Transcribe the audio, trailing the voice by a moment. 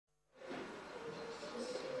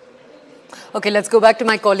Okay, let's go back to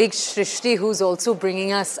my colleague Shrishti, who's also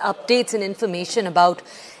bringing us updates and information about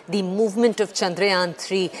the movement of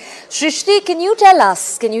Chandrayaan-3. Shrishti, can you tell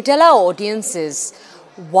our audiences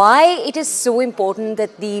why it is so important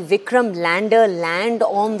that the Vikram lander land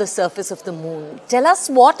on the surface of the moon? Tell us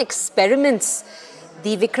what experiments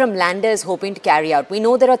the Vikram lander is hoping to carry out. We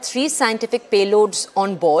know there are 3 scientific payloads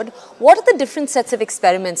on board. What are the different sets of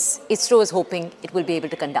experiments ISRO is hoping it will be able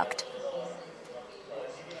to conduct?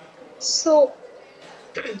 So,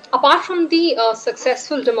 apart from the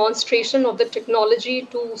successful demonstration of the technology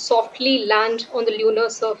to softly land on the lunar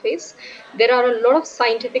surface, there are a lot of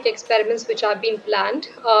scientific experiments which have been planned.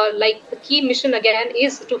 Like the key mission again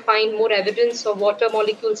is to find more evidence of water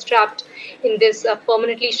molecules trapped in this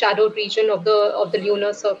permanently shadowed region of the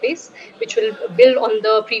lunar surface, which will build on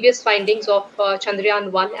the previous findings of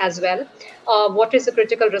Chandrayaan-1 as well. What is a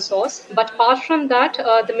critical resource? But apart from that,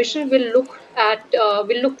 the mission will look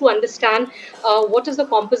to understand what is the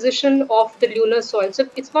composition of the lunar soil. So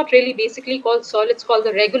it's not really basically called soil; it's called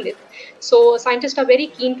the regolith. So scientists are very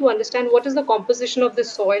keen to understand what is the composition of the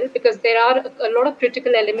soil, because there are a lot of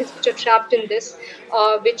critical elements which are trapped in this,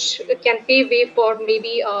 which can pave way for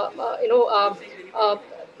maybe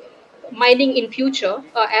mining in future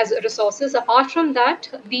as resources. Apart from that,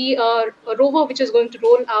 the rover which is going to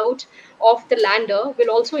roll out of the lander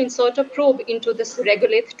will also insert a probe into this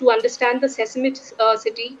regolith to understand the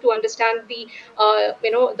seismicity, to understand the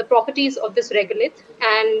the properties of this regolith,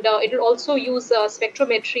 and it will also use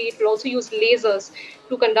spectrometry. It will also use lasers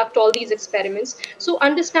to conduct all these experiments. So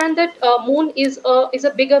understand that moon is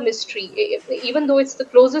a bigger mystery. Even though it's the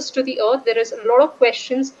closest to the Earth, there is a lot of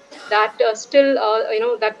questions that still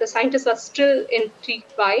that the scientists are still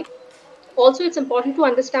intrigued by. Also, it's important to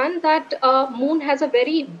understand that moon has a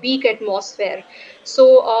very weak atmosphere.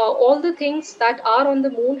 So all the things that are on the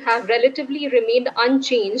moon have relatively remained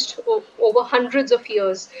unchanged over hundreds of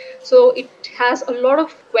years. So it has a lot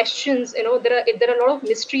of questions. There are a lot of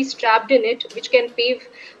mysteries trapped in it, which can pave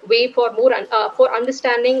way for more for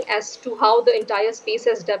understanding as to how the entire space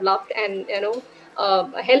has developed, and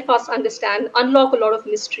help us unlock a lot of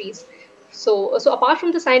mysteries. So apart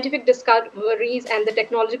from the scientific discoveries and the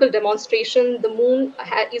technological demonstration, the moon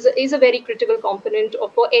is a very critical component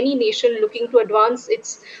for any nation looking to advance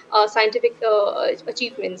its scientific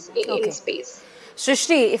achievements in space.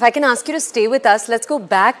 Shrishti, if I can ask you to stay with us, let's go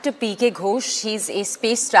back to P.K. Ghosh. He's a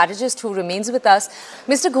space strategist who remains with us.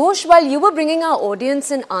 Mr. Ghosh, while you were bringing our audience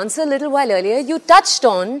an answer a little while earlier, you touched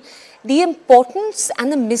on the importance and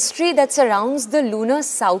the mystery that surrounds the lunar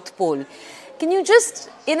South Pole. Can you just,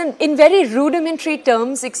 in very rudimentary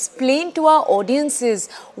terms, explain to our audiences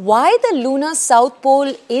why the lunar South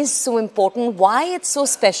Pole is so important, why it's so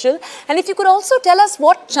special, and if you could also tell us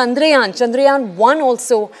what Chandrayaan-1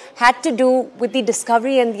 also had to do with the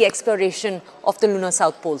discovery and the exploration of the lunar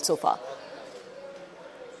South Pole so far?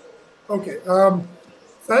 Okay.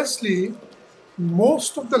 Firstly,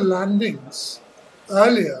 most of the landings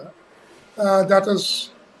earlier that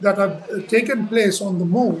have taken place on the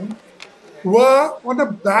moon were on a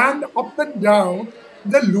band up and down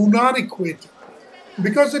the lunar equator,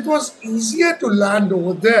 because it was easier to land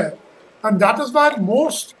over there, and that is why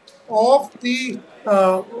most of the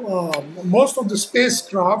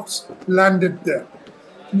spacecrafts landed there.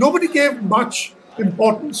 Nobody gave much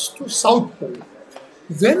importance to South Pole.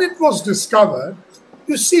 Then it was discovered.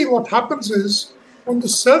 You see, what happens is, on the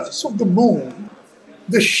surface of the moon,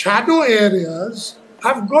 the shadow areas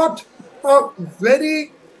have got a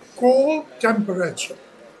very cold temperature,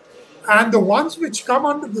 and the ones which come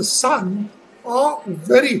under the sun are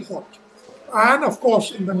very hot. And of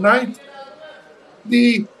course, in the night,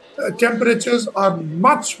 the temperatures are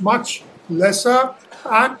much, much lesser,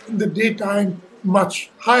 and in the daytime,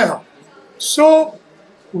 much higher. So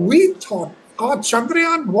we thought,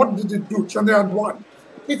 Chandrayaan, what did it do? Chandrayaan-1.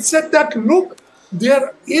 It said that, look,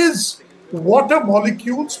 there is water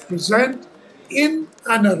molecules present in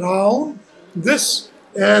and around this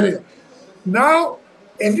area. Now,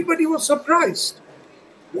 everybody was surprised.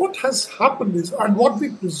 What has happened is, and what we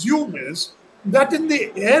presume is, that in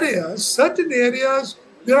the areas, certain areas,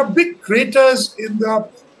 there are big craters in the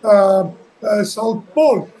South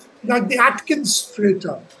Pole, like the Atkins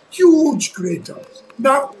crater, huge crater.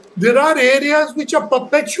 Now, there are areas which are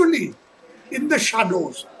perpetually in the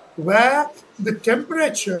shadows, where the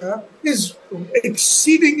temperature is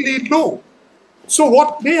exceedingly low. So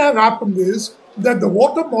what may have happened is that the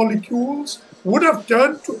water molecules would have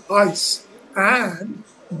turned to ice, and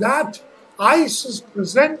that ice is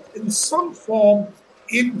present in some form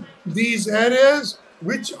in these areas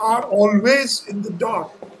which are always in the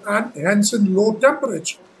dark and hence in low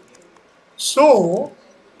temperature. So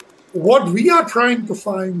What we are trying to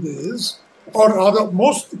find is, or other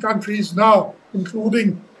most countries now,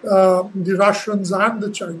 including the Russians and the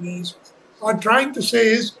Chinese, are trying to say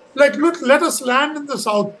is, like, look, let us land in the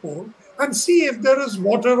South Pole and see if there is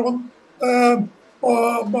water on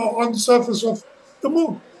the surface of the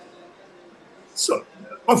moon. So,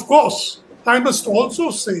 of course, I must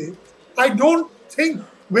also say, I don't think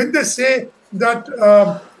when they say that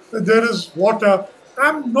there is water,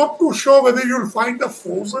 I'm not too sure whether you'll find a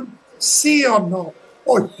frozen sea or not,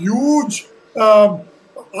 or huge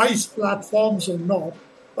ice platforms or not.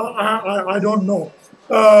 I don't know.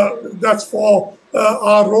 That's for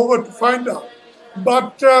our rover to find out.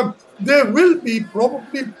 But there will be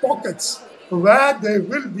probably pockets where there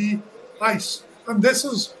will be ice. And this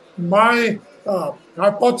is my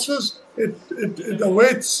hypothesis. It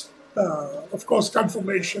awaits, of course,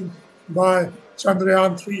 confirmation by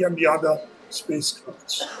Chandrayaan-3 and the other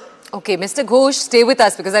spacecrafts. Okay, Mr. Ghosh, stay with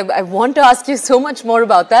us because I want to ask you so much more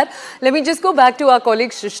about that. Let me just go back to our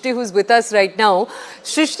colleague Shrishti, who's with us right now.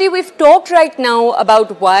 Shrishti, we've talked right now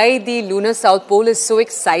about why the lunar South Pole is so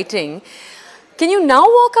exciting. Can you now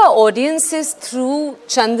walk our audiences through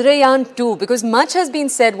Chandrayaan-2? Because much has been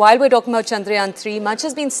said, while we're talking about Chandrayaan-3, much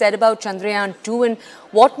has been said about Chandrayaan-2 and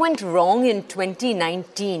what went wrong in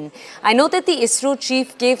 2019. I know that the ISRO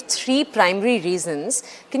chief gave 3 primary reasons.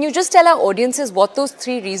 Can you just tell our audiences what those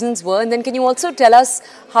 3 reasons were? And then can you also tell us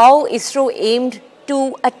how ISRO aimed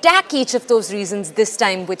to attack each of those reasons this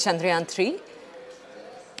time with Chandrayaan-3?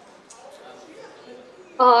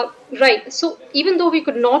 Right. So even though we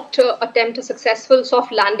could not attempt a successful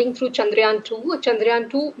soft landing through Chandrayaan-2, a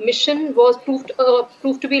Chandrayaan-2 mission was proved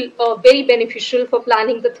to be very beneficial for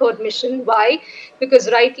planning the 3rd mission. Why? Because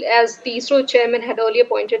right as the ISRO chairman had earlier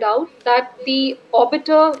pointed out, that the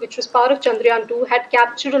orbiter, which was part of Chandrayaan-2, had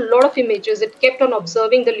captured a lot of images. It kept on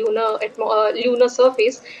observing the lunar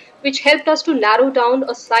surface, which helped us to narrow down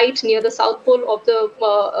a site near the south pole of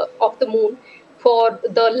the moon for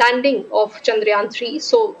the landing of Chandrayaan-3.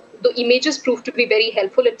 So the images proved to be very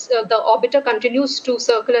helpful. The orbiter continues to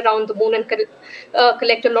circle around the moon and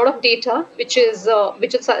collect a lot of data, which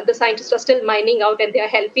the scientists are still mining out, and they are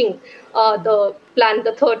helping the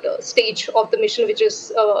 3rd stage of the mission, which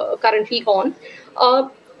is currently on.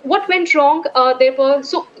 What went wrong?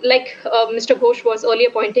 Like Mr. Ghosh was earlier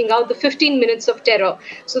pointing out, the 15 minutes of terror.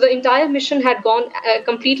 So the entire mission had gone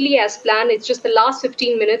completely as planned. It's just the last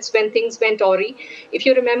 15 minutes when things went awry. If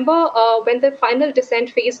you remember, when the final descent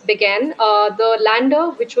phase began, the lander,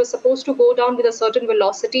 which was supposed to go down with a certain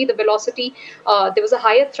velocity, there was a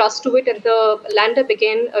higher thrust to it, and the lander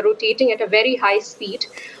began rotating at a very high speed.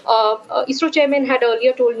 ISRO chairman had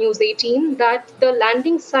earlier told News 18 that the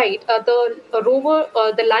landing site,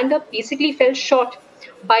 the lander basically fell short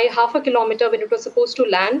by half a kilometer when it was supposed to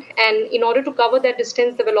land, and in order to cover that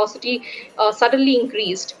distance, the velocity suddenly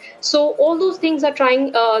increased. So all those things are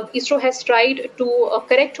ISRO has tried to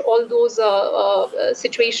correct all those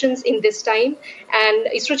situations in this time, and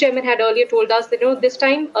ISRO chairman had earlier told us that this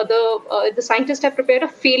time the scientists have prepared a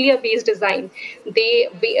failure-based design. They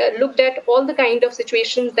looked at all the kind of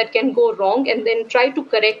situations that can go wrong and then tried to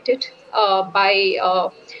correct it by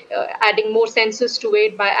adding more sensors to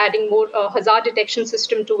it, by adding more hazard detection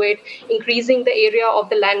system to it, increasing the area of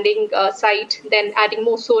the landing site, then adding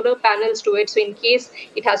more solar panels to it, so in case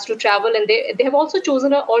it has to travel. And they have also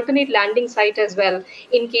chosen an alternate landing site as well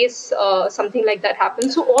in case something like that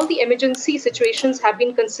happens. So all the emergency situations have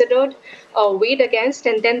been considered, weighed against,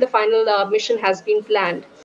 and then the final mission has been planned.